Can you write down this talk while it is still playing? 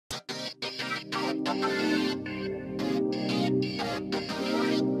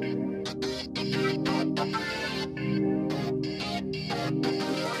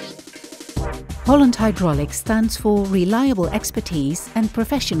Holland Hydraulics stands for reliable expertise and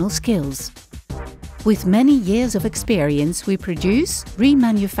professional skills. With many years of experience, we produce,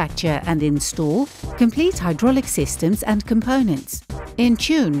 remanufacture and install complete hydraulic systems and components, in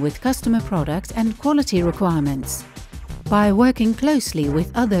tune with customer product and quality requirements. By working closely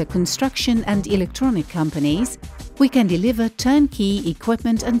with other construction and electronic companies, we can deliver turnkey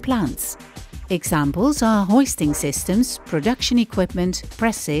equipment and plants. Examples are hoisting systems, production equipment,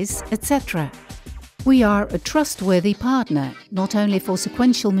 presses, etc. We are a trustworthy partner, not only for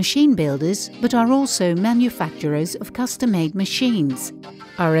sequential machine builders, but are also manufacturers of custom-made machines.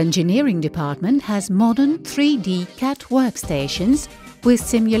 Our engineering department has modern 3D CAD workstations with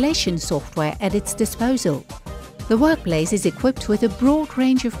simulation software at its disposal. The workplace is equipped with a broad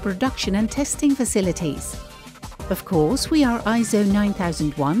range of production and testing facilities. Of course, we are ISO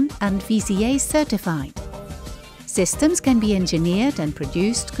 9001 and VCA certified. Systems can be engineered and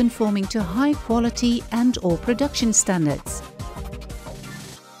produced conforming to high quality and/or production standards.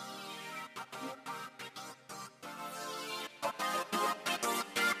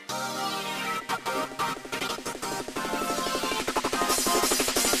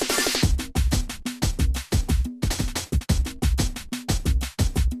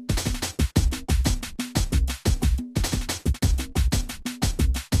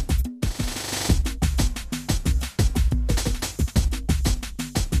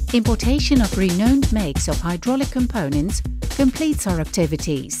 Importation of renowned makes of hydraulic components completes our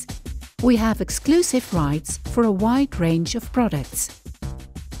activities. We have exclusive rights for a wide range of products.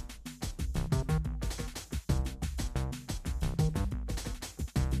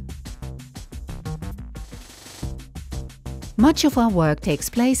 Much of our work takes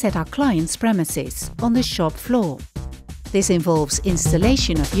place at our client's premises, on the shop floor. This involves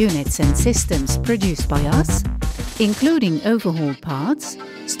installation of units and systems produced by us, including overhauled parts,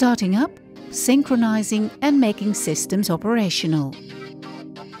 starting up, synchronizing and making systems operational.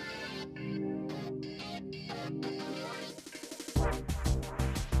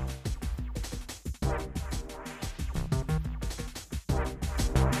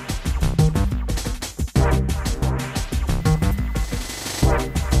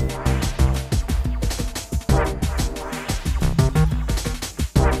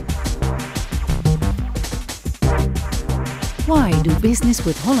 Why do business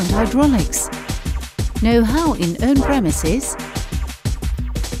with Holland Hydraulics? Know-how in own premises,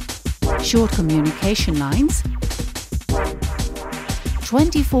 short communication lines,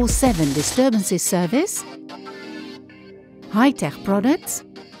 24/7 disturbances service, high-tech products,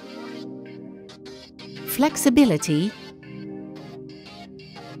 flexibility,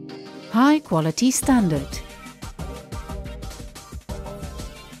 high-quality standard.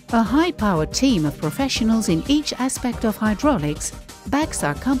 A high-powered team of professionals in each aspect of hydraulics backs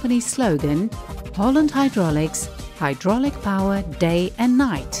our company's slogan, Holland Hydraulics, hydraulic power day and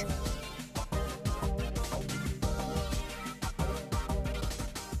night.